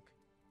red ink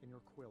in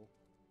your quill.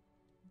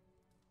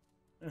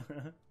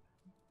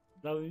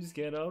 Nothing you're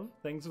scared of?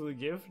 Thanks for the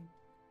gift.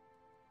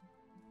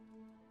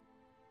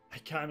 I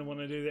kind of want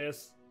to do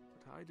this.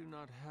 But I do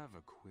not have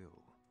a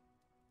quill.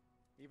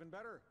 Even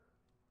better.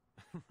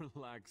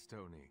 Relax,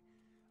 Tony.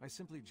 I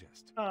simply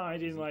jest. Oh, I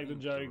didn't like the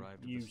joke,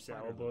 Derived of you the spider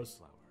sour lily boss.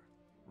 flower.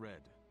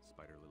 Red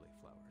spider lily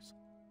flowers.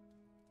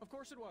 Of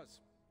course it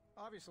was.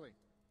 Obviously.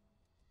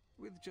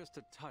 With just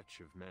a touch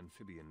of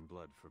amphibian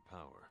blood for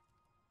power.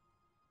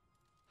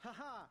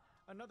 Haha!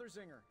 Another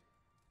zinger.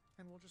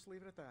 And we'll just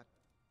leave it at that.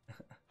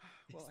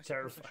 Well, I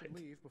terrified. suppose I should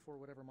leave before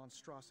whatever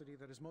monstrosity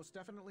that is most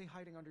definitely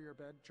hiding under your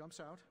bed jumps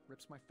out,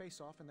 rips my face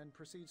off, and then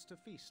proceeds to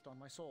feast on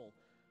my soul.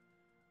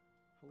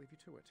 I'll leave you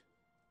to it.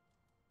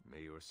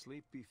 May your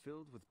sleep be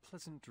filled with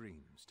pleasant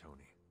dreams,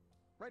 Tony.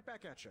 Right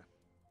back at you.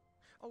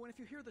 Oh, and if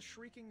you hear the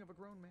shrieking of a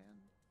grown man,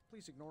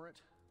 please ignore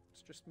it.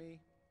 It's just me,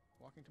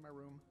 walking to my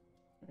room.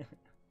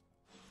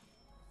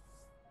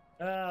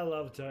 I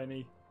love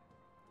Tony.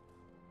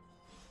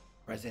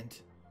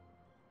 Present.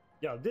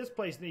 Yo, this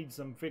place needs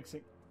some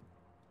fixing.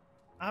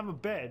 I have a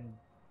bed.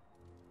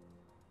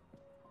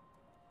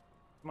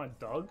 My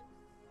dog?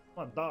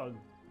 My dog.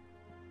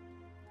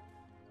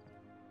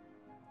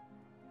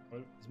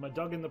 Is my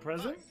dog in the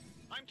present?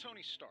 Hi, I'm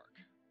Tony Stark,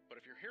 but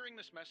if you're hearing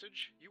this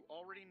message, you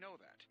already know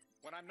that.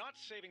 When I'm not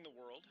saving the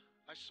world,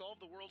 I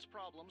solve the world's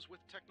problems with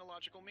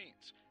technological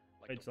means,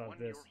 like It's the not one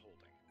this. you're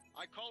holding.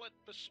 I call it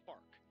the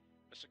Spark,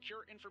 a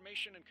secure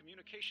information and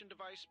communication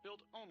device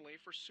built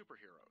only for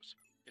superheroes.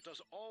 It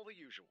does all the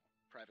usual,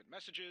 private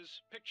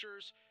messages,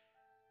 pictures,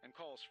 and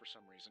calls for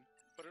some reason.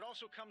 But it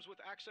also comes with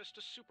access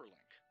to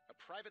Superlink, a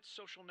private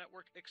social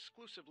network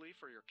exclusively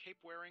for your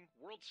cape-wearing,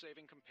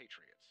 world-saving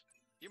compatriots.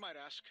 You might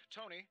ask,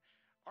 Tony,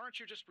 aren't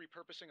you just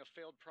repurposing a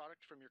failed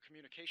product from your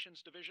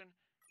communications division?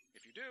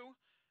 If you do,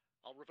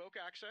 I'll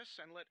revoke access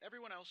and let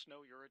everyone else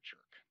know you're a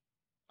jerk.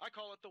 I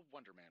call it the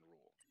Wonder Man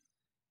rule.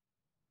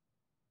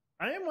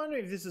 I am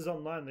wondering if this is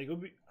online. Like, it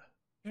would be...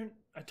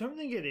 I don't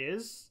think it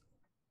is,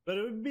 but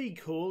it would be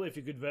cool if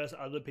you could verse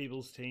other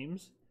people's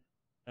teams.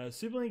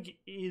 Superlink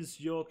is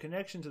your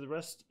connection to the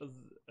rest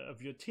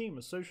of your team,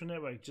 a social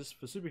network just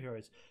for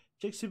superheroes.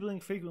 Check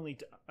Superlink frequently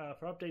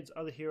for updates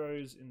other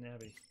heroes in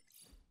Navi.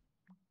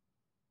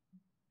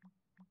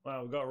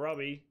 Wow, we got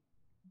Robbie.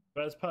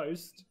 First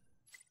post.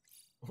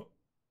 What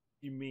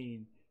do you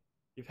mean?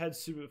 You've had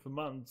Super for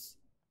months.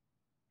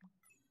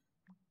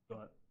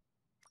 Got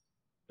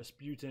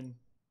Rasputin.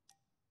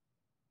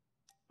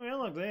 Oh, yeah,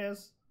 look,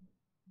 there's.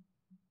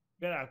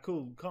 Got our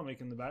cool comic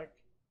in the back.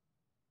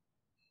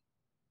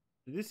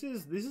 This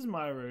is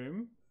my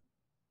room.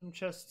 Some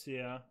chests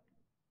here.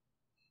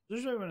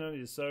 Just so everyone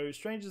knows. So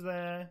Stranger's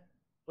there,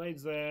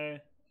 Blade's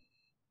there,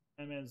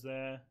 Ant-Man's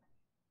there.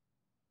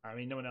 I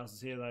mean, no one else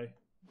is here though.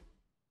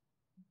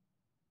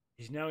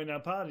 He's now in our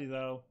party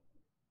though.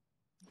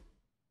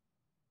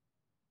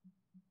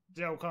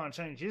 Still can't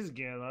change his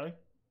gear though.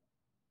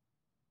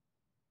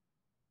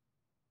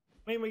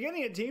 I mean, we're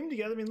getting a team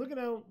together. I mean, look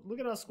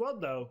at our squad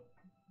though.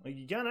 Like,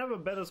 you can't have a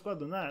better squad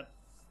than that.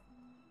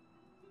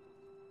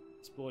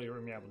 Explore your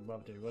room, yeah, I would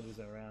love to. What is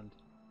around?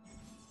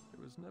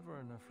 There was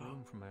never enough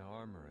room for my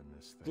armor in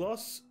this thing.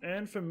 Gloss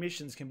earned from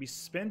missions can be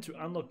spent to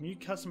unlock new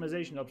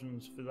customization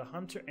options for the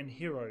hunter and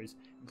heroes,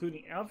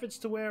 including outfits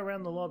to wear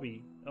around the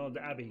lobby. Oh, the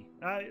Abbey.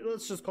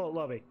 Let's just call it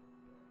lobby.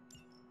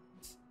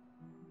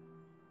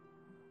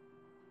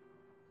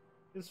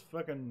 This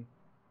fucking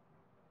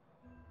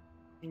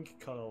ink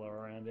color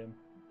around him.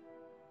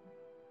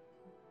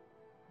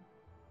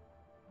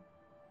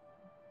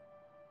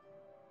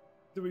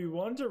 Do we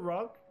want to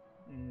rock?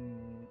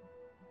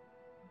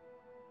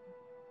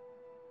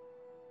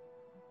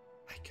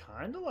 I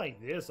kind of like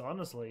this,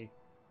 honestly.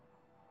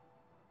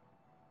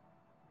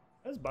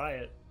 Let's buy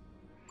it.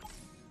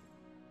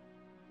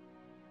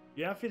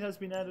 The outfit has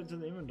been added to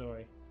the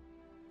inventory.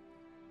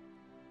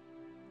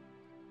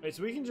 Wait,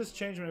 so we can just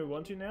change when we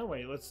want to now?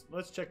 Wait,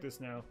 let's check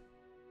this now.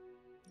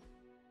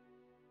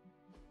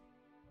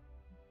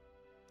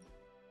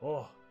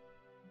 Oh.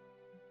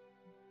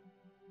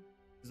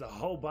 There's a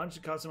whole bunch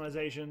of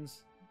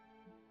customizations.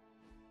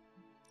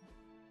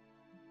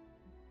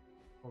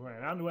 We're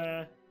wearing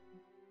underwear.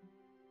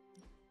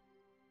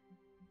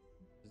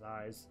 His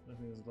eyes. I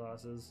think his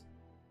glasses.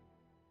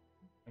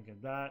 Look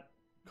at that.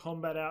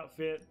 Combat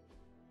outfit.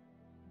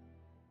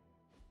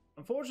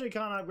 Unfortunately,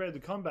 can't upgrade the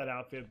combat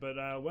outfit,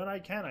 but when I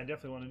can, I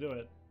definitely want to do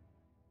it.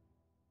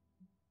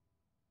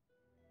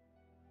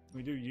 Can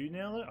we do you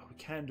now, though? Oh, we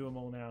can do them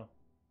all now.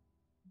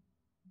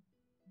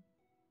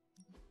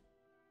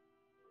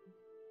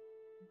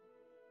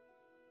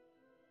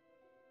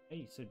 Hey,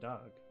 it's so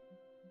dark.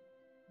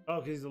 Oh,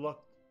 because he's a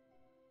locked.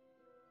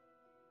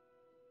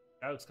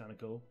 That looks kind of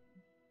cool.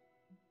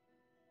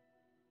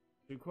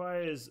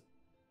 Requires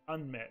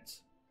unmet.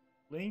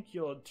 Link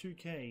your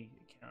 2K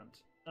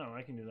account. Oh,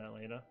 I can do that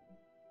later.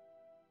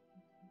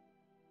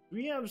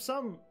 We have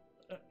some.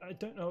 I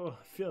don't know how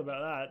I feel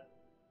about that.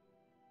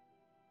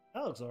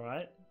 That looks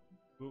alright.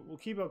 We'll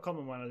keep our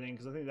common one, I think,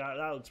 because I think that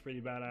looks pretty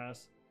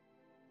badass.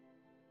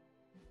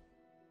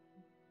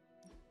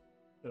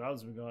 What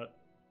else we got?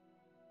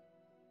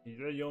 These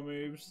are your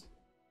moves.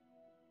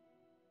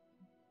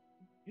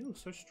 You look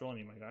so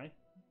strawny, my guy.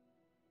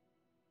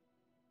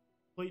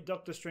 Complete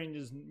Doctor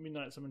Strange's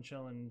Midnight Summon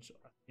Challenge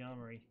at the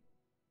Armory.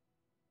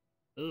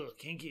 Ugh,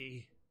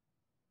 kinky.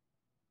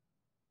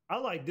 I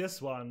like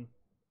this one.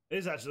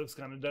 This actually looks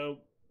kind of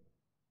dope.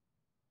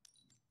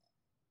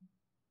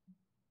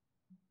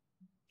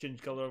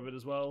 Change color of it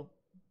as well.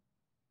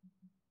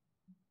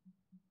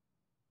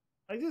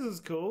 Like, this is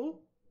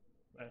cool.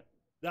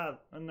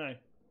 That, I don't know.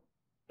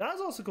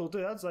 That's also cool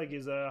too. That's like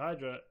his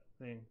Hydra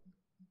thing.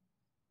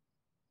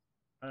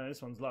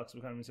 This one's Lux.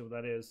 We can't even see what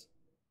that is.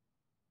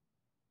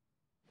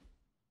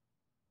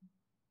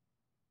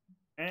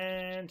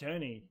 And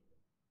Tony.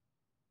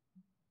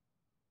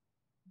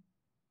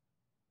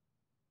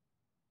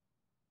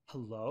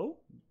 Hello?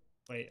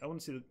 Wait, I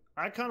want to see the.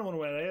 I kind of want to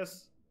wear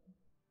this.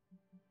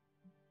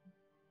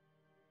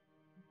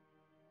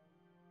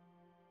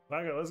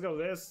 Okay, let's go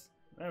with this.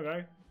 There we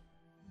go.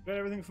 Got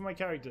everything for my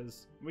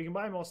characters. We can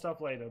buy more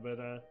stuff later, but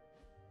what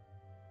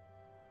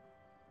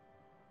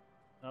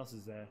else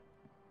is there?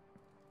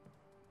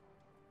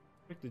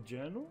 Pick the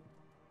journal?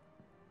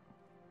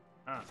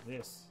 Ah,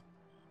 this.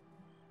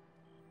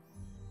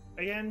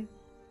 Again,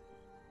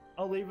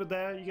 I'll leave it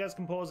there. You guys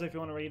can pause if you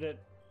want to read it.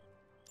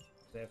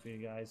 It's there for you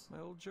guys. My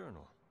old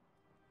journal.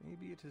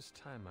 Maybe it is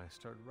time I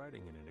start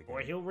writing in it again.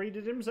 Or he'll read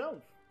it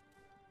himself.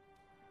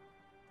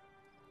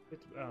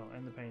 Oh,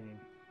 and the painting.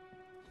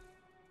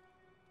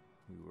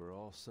 We were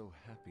all so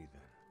happy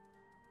then.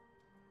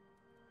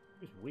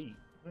 Who's we?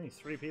 Only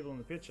 3 people in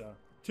the picture.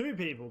 2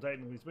 people,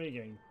 technically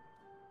speaking.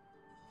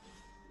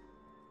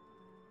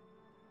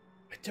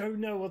 I don't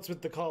know what's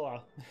with the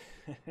collar.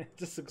 It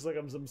just looks like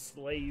I'm some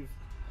slave.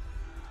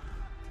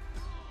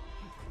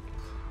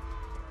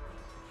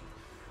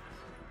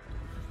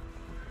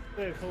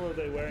 What color are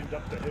they wearing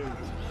Doctor Who?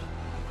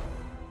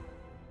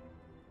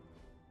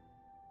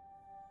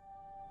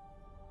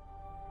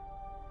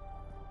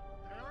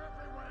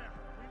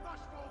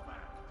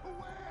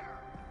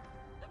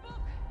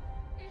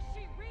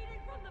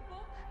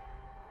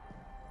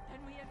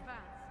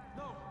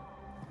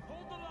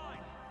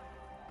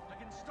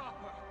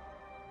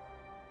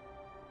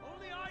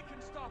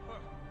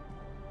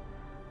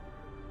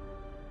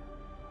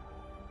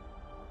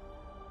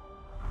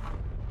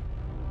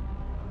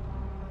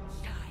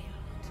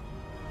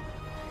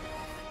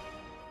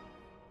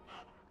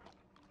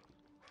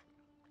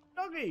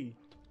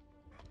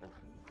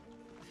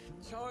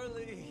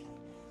 Charlie!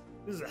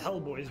 This is a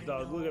Hellboy's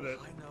dog, look at it.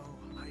 I know.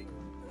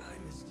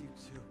 I missed you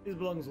too. This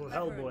belongs with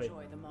Hellboy.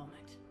 Enjoy the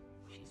moment.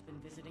 She's been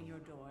visiting your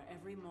door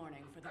every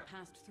morning for the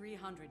past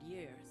 300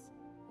 years.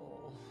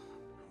 Oh,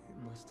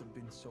 it must have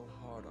been so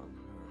hard on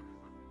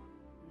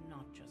her.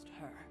 Not just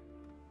her.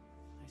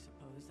 I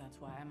suppose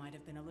that's why I might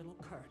have been a little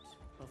curt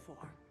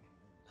before.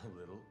 A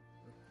little?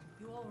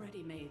 You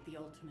already made the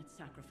ultimate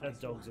sacrifice.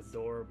 That dog's once.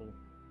 adorable.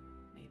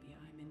 Maybe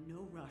I'm in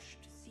no rush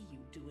to see you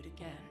do it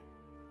again.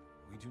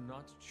 We do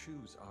not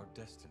choose our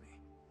destiny.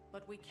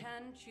 But we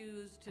can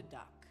choose to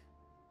duck.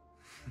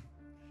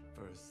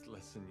 First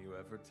lesson you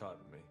ever taught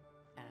me.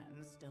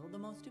 And still the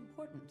most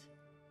important.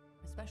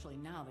 Especially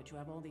now that you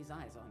have all these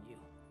eyes on you.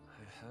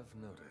 I have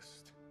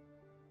noticed.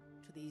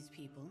 To these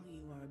people,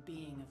 you are a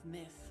being of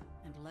myth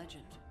and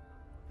legend.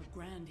 A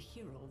grand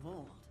hero of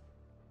old.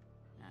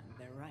 And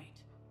they're right.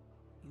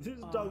 This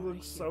dog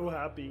looks so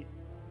happy.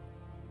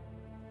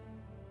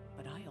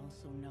 But I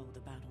also know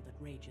the battle that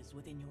rages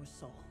within your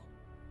soul.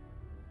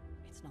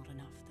 It's not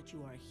enough that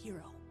you are a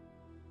hero.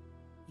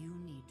 You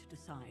need to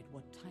decide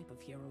what type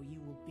of hero you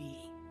will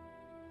be.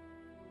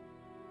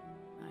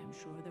 I'm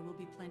sure there will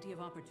be plenty of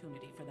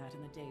opportunity for that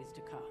in the days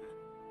to come.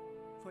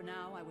 For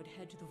now, I would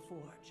head to the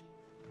Forge.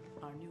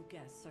 Our new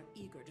guests are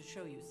eager to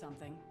show you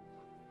something.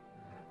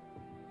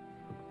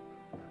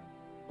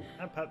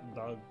 And pat the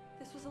dog.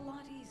 This was a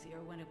lot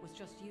easier when it was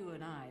just you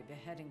and I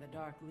beheading the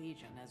Dark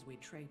Legion as we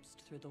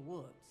traipsed through the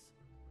woods.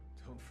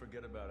 Don't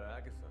forget about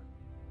Agatha.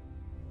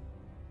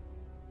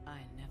 I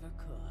never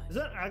could. Is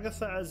that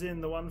Agatha as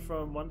in the one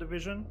from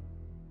WandaVision?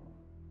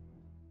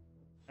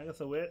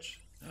 Agatha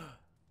Witch?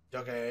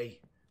 Doggy.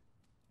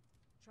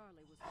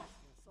 Charlie was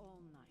restless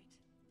all night.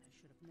 I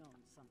should have known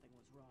something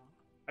was wrong.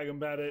 I can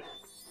bet it.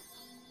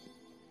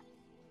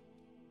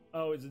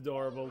 Oh, it's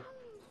adorable.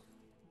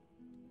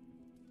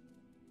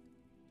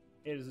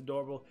 It is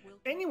adorable.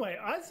 Anyway,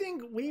 I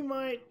think we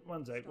might...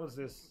 One sec, what's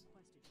this?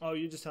 Oh,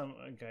 you're just telling...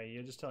 Okay,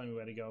 you're just telling me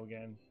where to go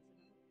again.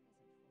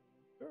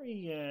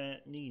 Very,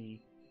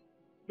 needy.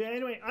 But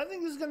anyway, I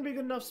think this is going to be a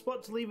good enough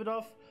spot to leave it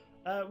off.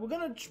 We're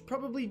going to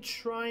probably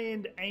try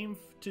and aim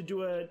to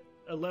do a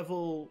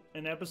level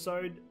an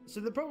episode. So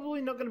they're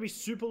probably not going to be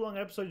super long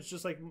episodes,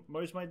 just like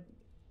most of my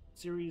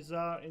series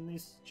are in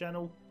this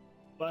channel.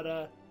 But,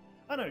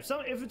 I don't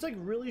know, if it's like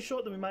really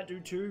short, then we might do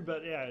 2,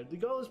 but yeah, the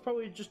goal is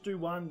probably just do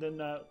 1,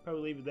 then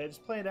probably leave it there.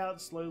 Just play it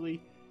out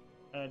slowly,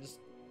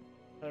 just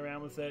play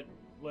around with it,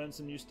 learn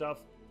some new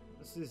stuff.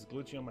 This is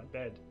glitching on my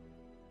bed.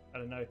 I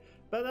don't know.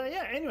 But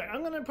yeah, anyway,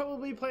 I'm going to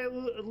probably play a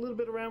little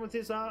bit around with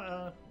this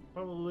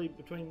probably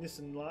between this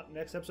and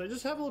next episode.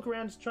 Just have a look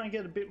around, just try and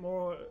get a bit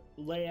more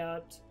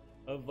layout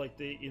of like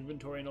the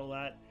inventory and all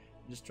that.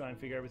 Just try and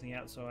figure everything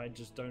out so I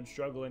just don't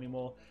struggle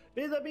anymore.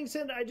 But that being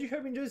said, I do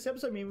hope you enjoyed this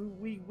episode. I mean,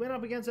 we went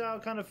up against our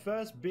kind of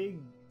first big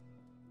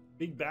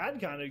bad,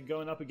 kind of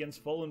going up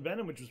against Fallen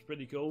Venom, which was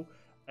pretty cool.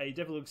 He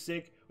definitely looks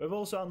sick. We've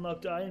also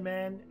unlocked Iron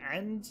Man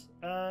and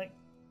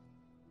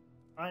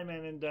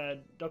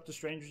Doctor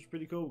Strange, which is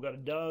pretty cool. We've got a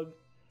dog.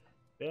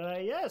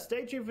 But yeah,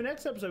 stay tuned for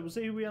next episode. We'll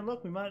see who we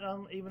unlock. We might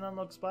even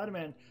unlock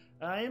Spider-Man.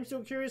 I am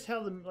still curious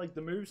how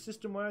the move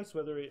system works.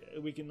 Whether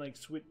we can like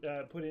switch,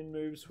 put in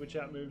moves, switch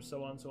out moves,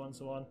 so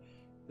on.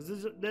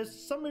 Because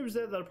there's some moves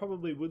there that I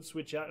probably would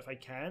switch out if I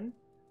can.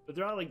 But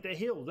there are like the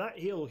heal. That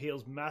heal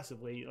heals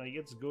massively. Like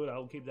it's good.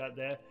 I'll keep that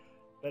there.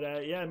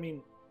 But yeah, I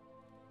mean,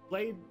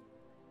 Blade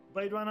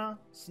Runner,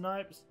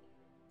 Snipes.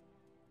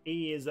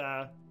 He is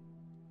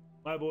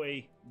my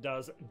boy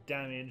does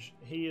damage.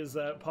 He is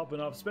popping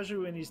off, especially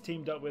when he's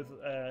teamed up with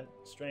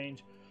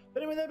Strange.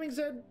 But anyway, that being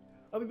said,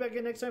 I'll be back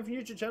again next time for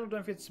your YouTube channel.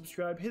 Don't forget to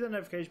subscribe, hit the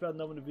notification bell,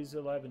 no one to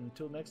visit live, and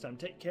until next time,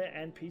 take care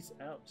and peace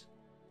out.